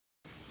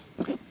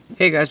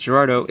Hey guys,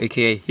 Gerardo,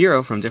 aka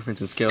HerO from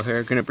Difference in Scale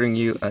here, going to bring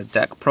you a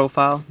deck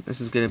profile. This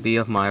is going to be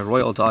of my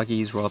Royal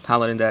Doggies Royal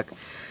Paladin deck.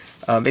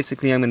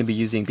 Basically, I'm going to be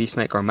using Beast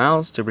Knight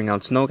Garmals to bring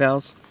out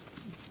Snogals,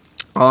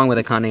 along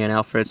with Akane and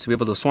Alfreds, to be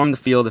able to swarm the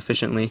field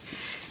efficiently,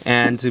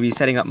 and to be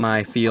setting up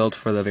my field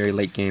for the very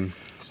late game.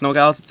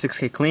 Snogals,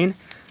 6k clean,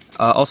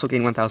 also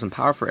gain 1000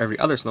 power for every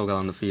other Snogal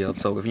on the field,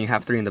 so if you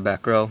have 3 in the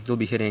back row, you'll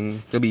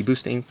be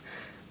boosting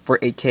for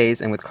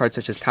 8Ks, and with cards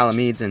such as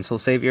Paladins and Soul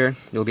Savior,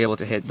 you'll be able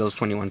to hit those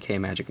 21k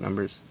magic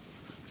numbers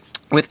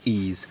with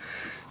ease.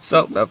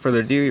 So, without further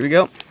ado, here we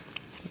go.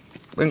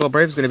 Vanguard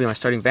Brave is going to be my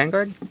starting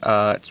Vanguard.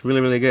 It's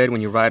really good when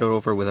you ride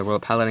over with a Royal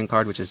Paladin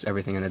card, which is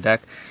everything in the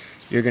deck.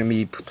 You're going to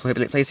be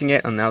placing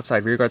it on the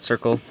outside rearguard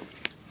circle,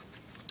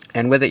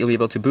 and with it you'll be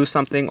able to boost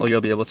something, or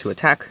you'll be able to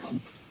attack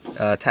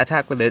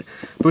with it,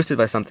 boosted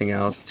by something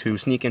else, to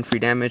sneak in free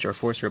damage or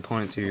force your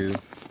opponent to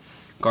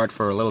guard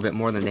for a little bit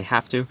more than they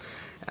have to,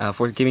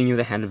 for giving you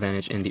the hand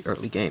advantage in the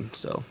early game.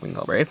 So,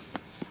 Vanguard Brave.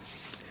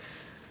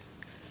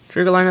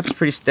 Trigger lineup is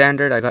pretty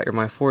standard. I got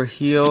my 4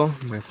 heal,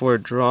 my 4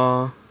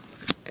 draw,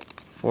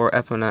 4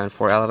 Epona, and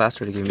 4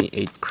 Alabaster to give me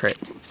 8 crit.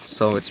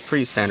 So it's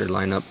pretty standard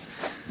lineup.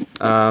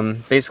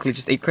 Basically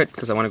just 8 crit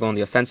because I want to go on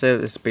the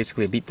offensive. It's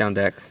basically a beatdown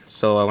deck.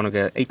 So I want to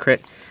get 8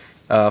 crit,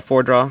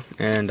 4 draw,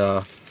 and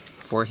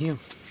 4 heal.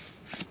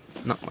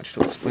 Not much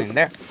to explain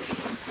there.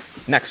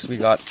 Next we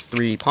got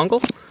 3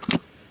 Pongal.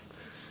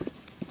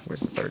 Where's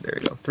the third? There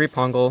we go. 3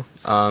 Pongal.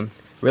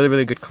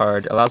 Really good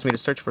card. Allows me to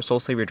search for Soul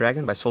Savior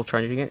Dragon by soul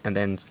charging it and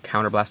then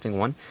counter blasting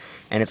 1.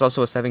 And it's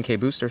also a 7k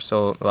booster,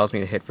 so allows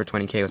me to hit for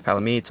 20k with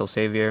Paladins, Soul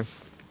Savior,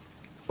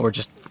 or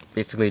just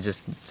basically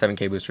just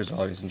 7k boosters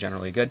always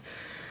generally good.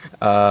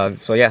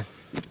 So yeah,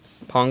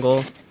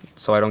 Pongal,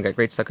 so I don't get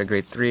Great Stuck at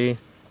grade 3.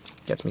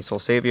 Gets me Soul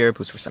Savior,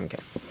 boost for 7k.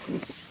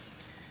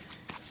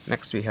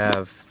 Next we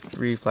have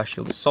 3 Flash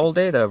Shield Soul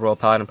Day, the Royal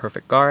Paladin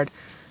Perfect Guard.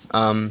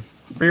 3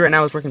 right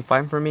now is working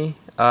fine for me.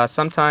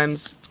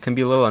 Sometimes it can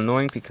be a little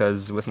annoying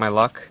because with my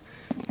luck,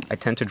 I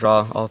tend to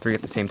draw all 3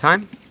 at the same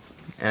time,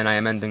 and I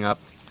am ending up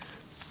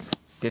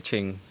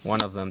ditching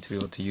one of them to be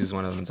able to use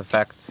one of them's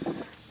effect.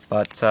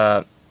 But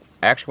I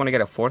actually want to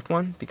get a 4th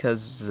one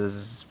because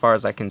as far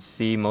as I can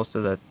see, most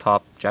of the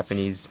top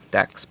Japanese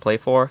decks play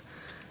 4,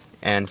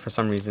 and for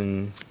some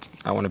reason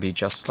I want to be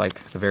just like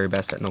the very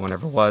best that no one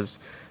ever was.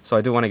 So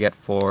I do want to get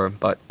 4,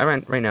 but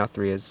right now running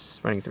 3 is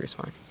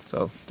fine.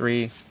 So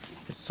 3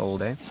 is Soul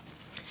Day.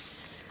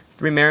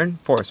 4 Marin,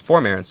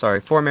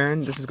 sorry. 4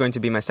 Marin, this is going to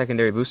be my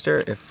secondary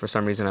booster if for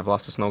some reason I've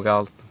lost a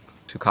Snogal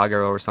to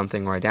Kagero or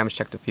something, or I damage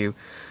checked a few.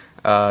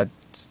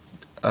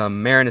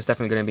 Marin is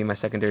definitely going to be my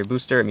secondary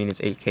booster. I mean,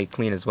 it's 8k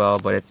clean as well,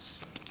 but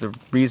it's the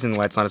reason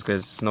why it's not as good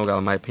as Snogal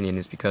in my opinion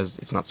is because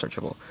it's not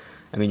searchable.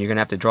 I mean, you're going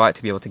to have to draw it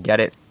to be able to get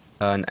it.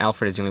 And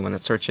Alfred is the only one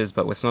that searches,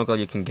 but with Snogal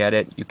you can get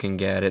it. You can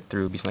get it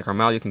through Beast Knight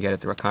Garmal, you can get it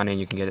through Akane, and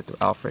you can get it through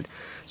Alfred.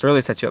 So it really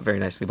sets you up very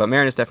nicely. But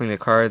Marin is definitely a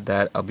card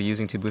that I'll be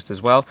using to boost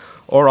as well,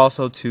 or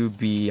also to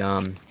be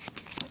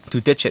to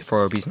ditch it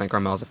for Beast Knight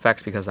Garmal's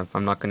effects, because if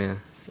I'm gonna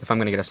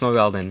get a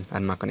Snogal, then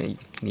I'm not gonna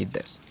need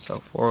this. So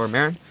for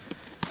Marin.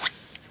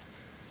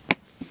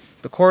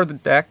 The core of the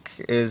deck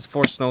is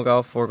 4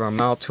 Snogal, 4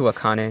 Garmal, 2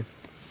 Akane.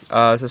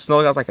 So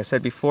Snogals, like I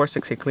said before,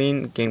 6k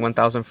clean, gain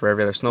 1000 for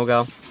every other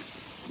Snogal,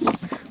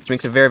 which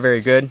makes it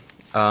very good.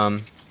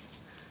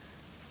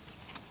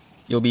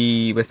 You'll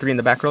be, with 3 in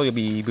the back row, you'll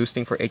be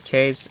boosting for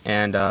 8Ks,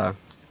 and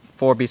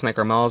 4 Beast Knight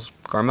Garmals.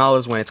 Garmal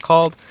is when it's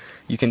called.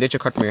 You can ditch a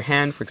card from your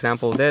hand, for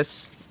example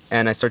this,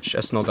 and I search a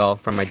Snogal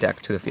from my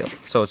deck to the field.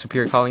 So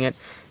Superior Calling it,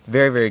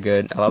 very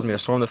good. Allows me to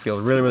storm the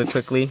field really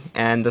quickly,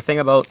 and the thing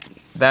about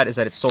that is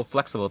that it's so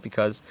flexible,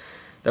 because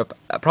the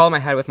problem I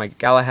had with my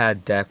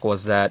Galahad deck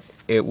was that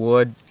I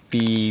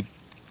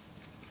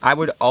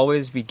would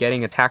always be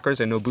getting attackers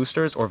and no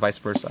boosters, or vice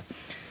versa.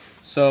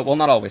 So, well,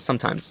 not always,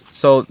 sometimes.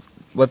 So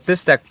what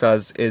this deck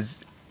does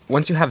is,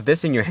 once you have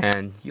this in your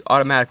hand, you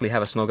automatically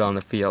have a Snogal on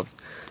the field.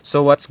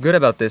 So what's good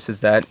about this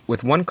is that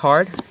with 1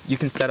 card, you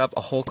can set up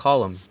a whole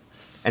column.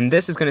 And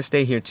this is going to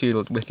stay here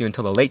too with you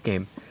until the late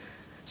game.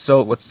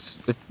 So it's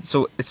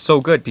so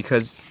good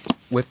because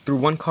through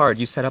 1 card,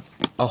 you set up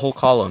a whole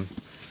column.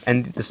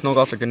 And the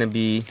Snogals are going to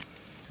be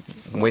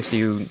with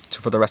you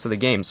for the rest of the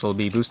game, so we'll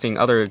be boosting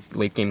other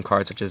late game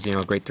cards such as,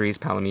 grade 3s,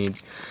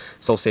 Paladins,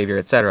 Soul Savior,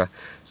 etc.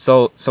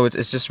 So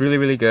it's just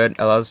really good.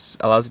 Allows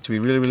it to be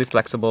really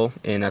flexible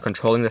in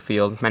controlling the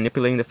field,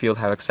 manipulating the field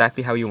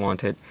exactly how you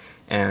want it,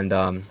 and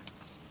I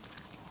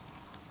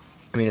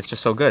mean, it's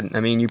just so good. I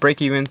mean, you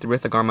break even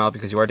with the Garmal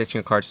because you are ditching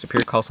a card to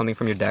Superior Call something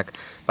from your deck,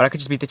 but I could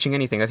just be ditching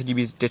anything. I could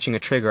be ditching a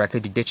trigger, I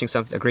could be ditching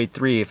a grade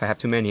 3 if I have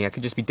too many, I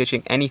could just be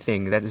ditching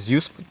anything that is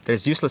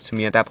useless to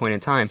me at that point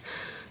in time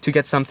to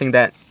get something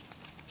that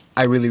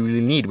I really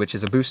need, which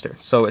is a booster.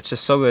 So it's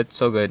just so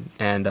good,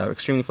 and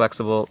extremely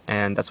flexible,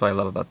 and that's what I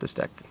love about this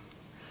deck.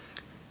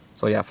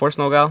 So yeah, 4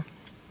 Snogal,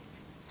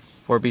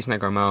 4 Beast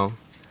Knight Garmal,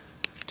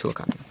 2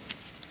 Akane.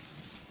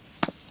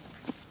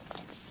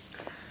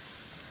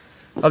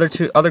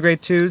 Other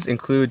grade 2s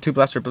include 2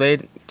 Blaster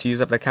Blade to use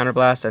up that counter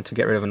blast and to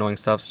get rid of annoying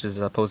stuff such as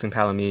opposing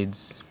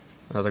Paladins,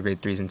 other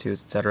grade 3s and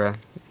 2s, etc.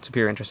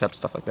 Superior intercept,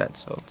 stuff like that.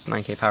 So it's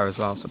 9k power as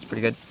well, so it's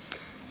pretty good.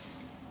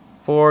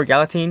 For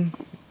Galatine,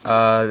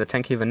 the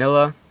 10k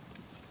vanilla,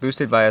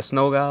 boosted by a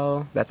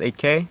Snogal, that's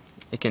 8k.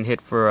 It can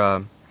hit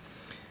for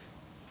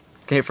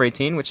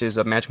 18, which is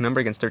a magic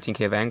number against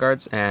 13k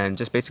Vanguards, and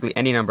just basically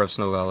any number of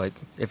Snogal. Like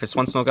if it's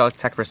one Snogal,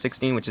 attack for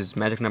 16, which is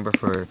magic number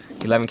for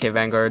 11k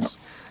Vanguards.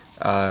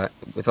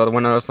 With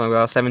one other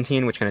Snogal,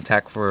 17, which can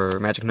attack for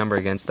magic number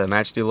against the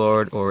Majesty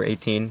Lord, or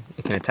 18,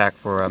 it can attack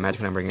for a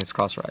magic number against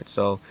Crossride.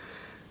 So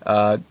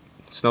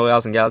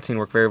Snowgals and Galatine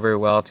work very, very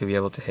well to be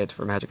able to hit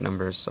for magic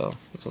numbers, so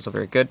it's also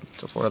very good.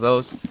 So 4 of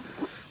those.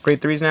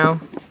 Grade 3s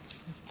now.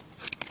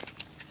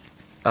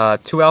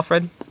 2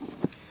 Alfred.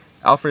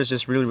 Alfred is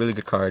just really, really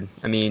good card.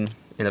 I mean,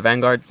 in the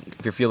Vanguard,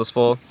 if your field is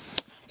full,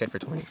 hit for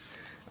 20.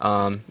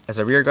 As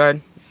a rear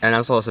guard, and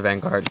also as a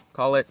Vanguard,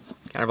 call it,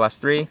 counterblast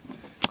 3,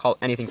 call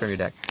anything from your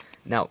deck.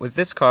 Now, with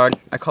this card,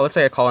 let's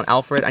say I call an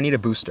Alfred, I need a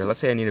booster. Let's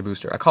say I need a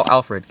booster. I call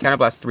Alfred,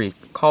 counterblast 3,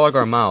 call a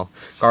Garmal.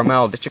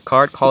 Garmal, ditch a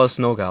card, call a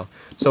Snogal.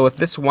 So with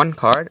this one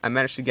card, I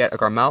managed to get a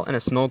Garmal and a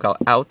Snogal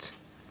out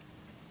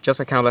just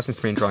by counterblasting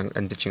 3 and drawing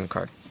and ditching a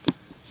card.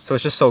 So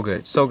it's just so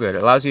good, so good.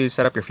 It allows you to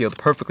set up your field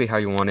perfectly how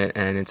you want it,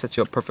 and it sets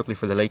you up perfectly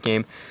for the late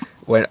game,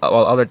 while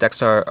other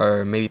decks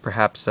are maybe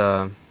perhaps,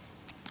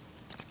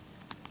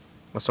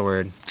 what's the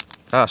word?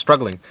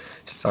 Struggling.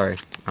 Sorry,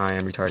 I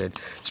am retarded.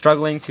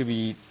 Struggling to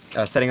be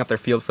setting up their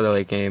field for the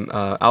late game.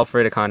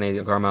 Alfred,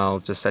 Akane,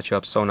 Garmal just set you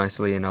up so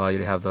nicely and allow you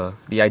to have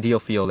the ideal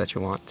field that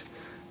you want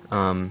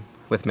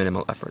with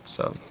minimal effort.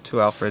 So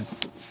 2 Alfred.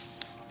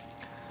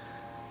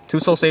 2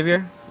 Soul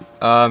Savior.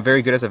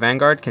 Very good as a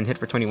Vanguard, can hit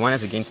for 21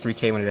 as it gains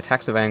 3k when it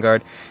attacks the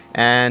Vanguard.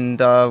 And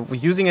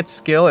using its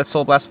skill, its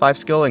Soul Blast 5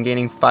 skill, and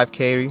gaining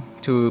 5k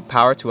to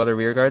power to other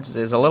rear guards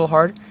is a little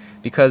hard,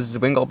 because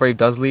Wingull Brave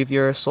does leave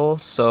your soul,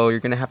 so you're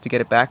going to have to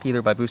get it back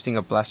either by boosting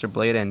a Blaster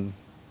Blade and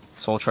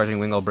soul charging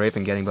Wingull Brave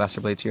and getting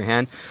Blaster Blade to your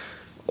hand,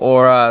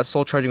 or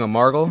soul charging a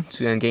Margle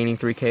and gaining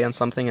 3k on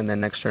something, and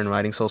then next turn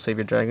riding Soul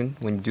Savior Dragon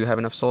when you do have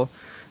enough soul.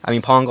 I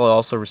mean, Pongal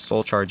also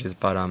soul charges,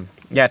 but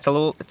yeah, it's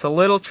a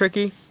little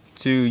tricky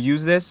to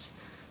use this,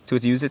 to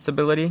use its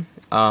ability,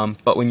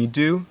 but when you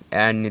do,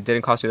 and it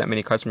didn't cost you that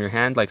many cards from your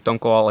hand, like,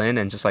 don't go all in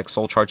and just like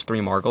soul charge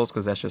 3 Margles,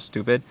 because that's just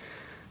stupid.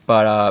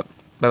 But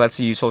let's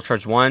say you soul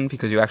charge 1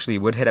 because you actually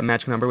would hit a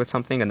magic number with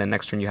something, and then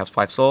next turn you have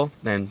 5 soul,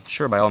 then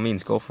sure, by all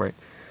means, go for it.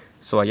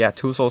 So yeah,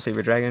 2 Soul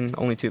Savior Dragon,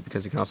 only 2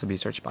 because it can also be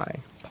searched by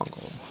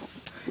Pongal.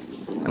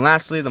 And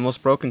lastly, the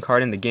most broken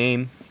card in the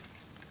game,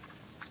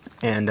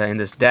 and in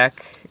this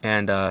deck,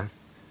 and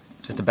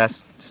just the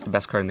best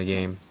card in the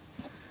game.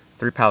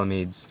 3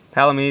 Paladins.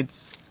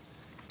 Paladins,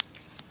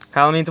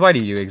 why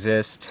do you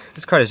exist?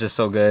 This card is just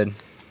so good.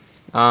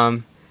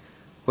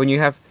 When you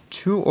have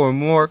 2 or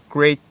more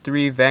grade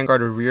 3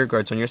 Vanguard or rear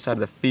guards on your side of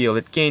the field,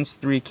 it gains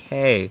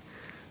 3k.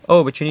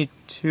 Oh, but you need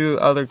 2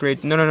 other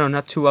grade. No,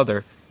 not 2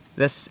 other.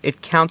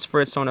 It counts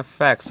for its own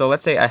effect. So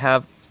let's say I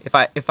have, if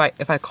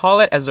I call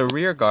it as a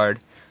rear guard,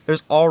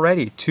 there's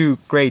already 2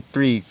 grade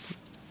 3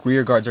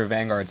 rear guards or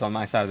Vanguards on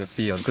my side of the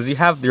field, because you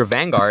have your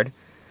Vanguard,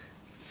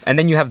 and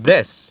then you have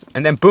this,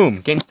 and then boom,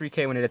 gains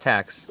 3k when it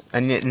attacks,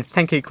 and it's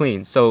 10k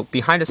clean. So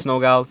behind a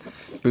Snogal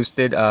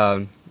boosted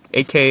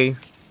 8k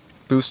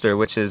booster,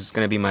 which is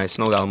going to be my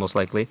Snogal most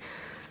likely,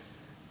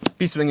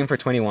 be swinging for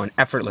 21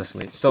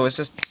 effortlessly. So it's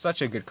just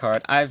such a good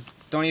card. I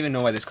don't even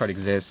know why this card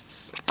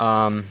exists,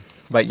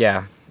 but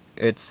yeah,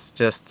 it's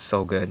just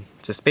so good.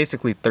 Just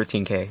basically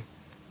 13k.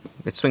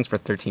 It swings for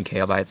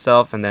 13k all by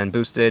itself, and then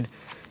boosted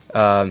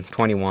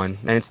 21,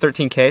 and it's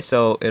 13k,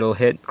 so it'll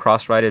hit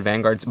cross-rided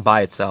Vanguards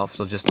by itself.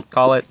 So just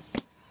call it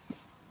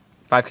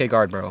 5k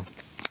guard, bro,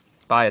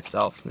 by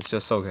itself. It's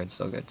just so good,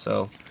 so good.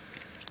 So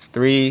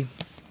 3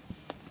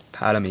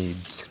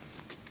 Paladins.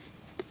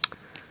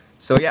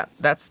 So yeah,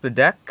 that's the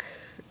deck.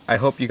 I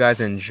hope you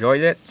guys enjoyed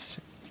it.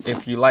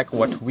 If you like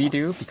what we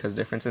do, because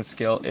Difference in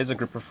Skill is a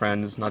group of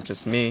friends, not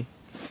just me.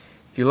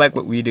 If you like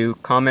what we do,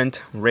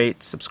 comment,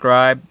 rate,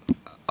 subscribe.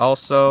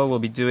 Also, we'll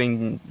be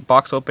doing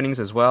box openings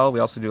as well.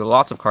 We also do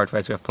lots of card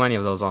fights. We have plenty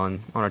of those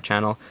on our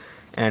channel.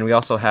 And we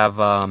also have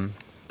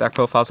deck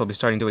profiles. We'll be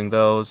starting doing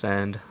those,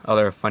 and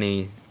other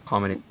funny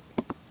comedy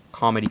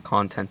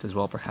content as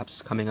well,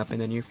 perhaps coming up in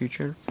the near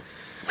future.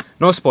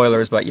 No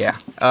spoilers, but yeah.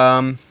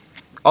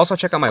 Also,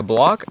 check out my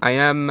blog. I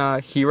am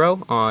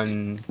HerO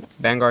on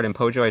Vanguard and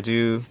Pojo. I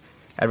do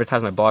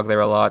advertise my blog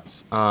there a lot.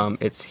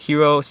 It's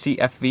HerO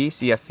CFV,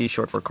 CFV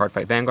short for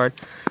Cardfight Vanguard.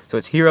 So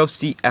it's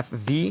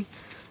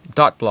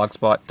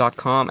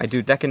HerOCFV.blogspot.com. I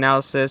do deck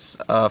analysis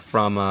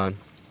from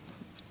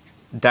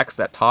decks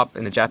that top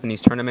in the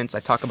Japanese tournaments. I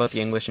talk about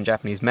the English and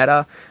Japanese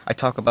meta. I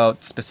talk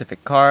about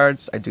specific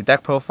cards. I do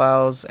deck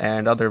profiles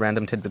and other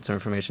random tidbits of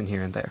information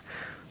here and there.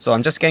 So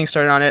I'm just getting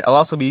started on it. I'll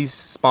also be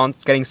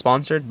getting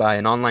sponsored by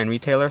an online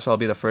retailer, so I'll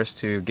be the first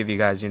to give you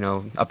guys,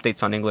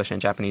 updates on English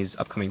and Japanese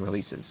upcoming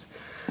releases.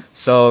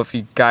 So if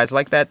you guys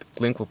like that,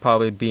 link will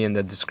probably be in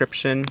the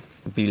description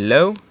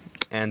below.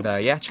 And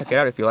yeah, check it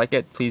out if you like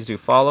it. Please do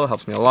follow,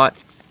 helps me a lot.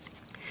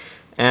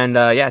 And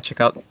yeah, check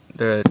out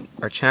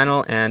our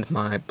channel and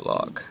my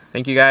blog.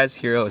 Thank you guys.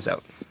 HerO is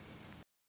out.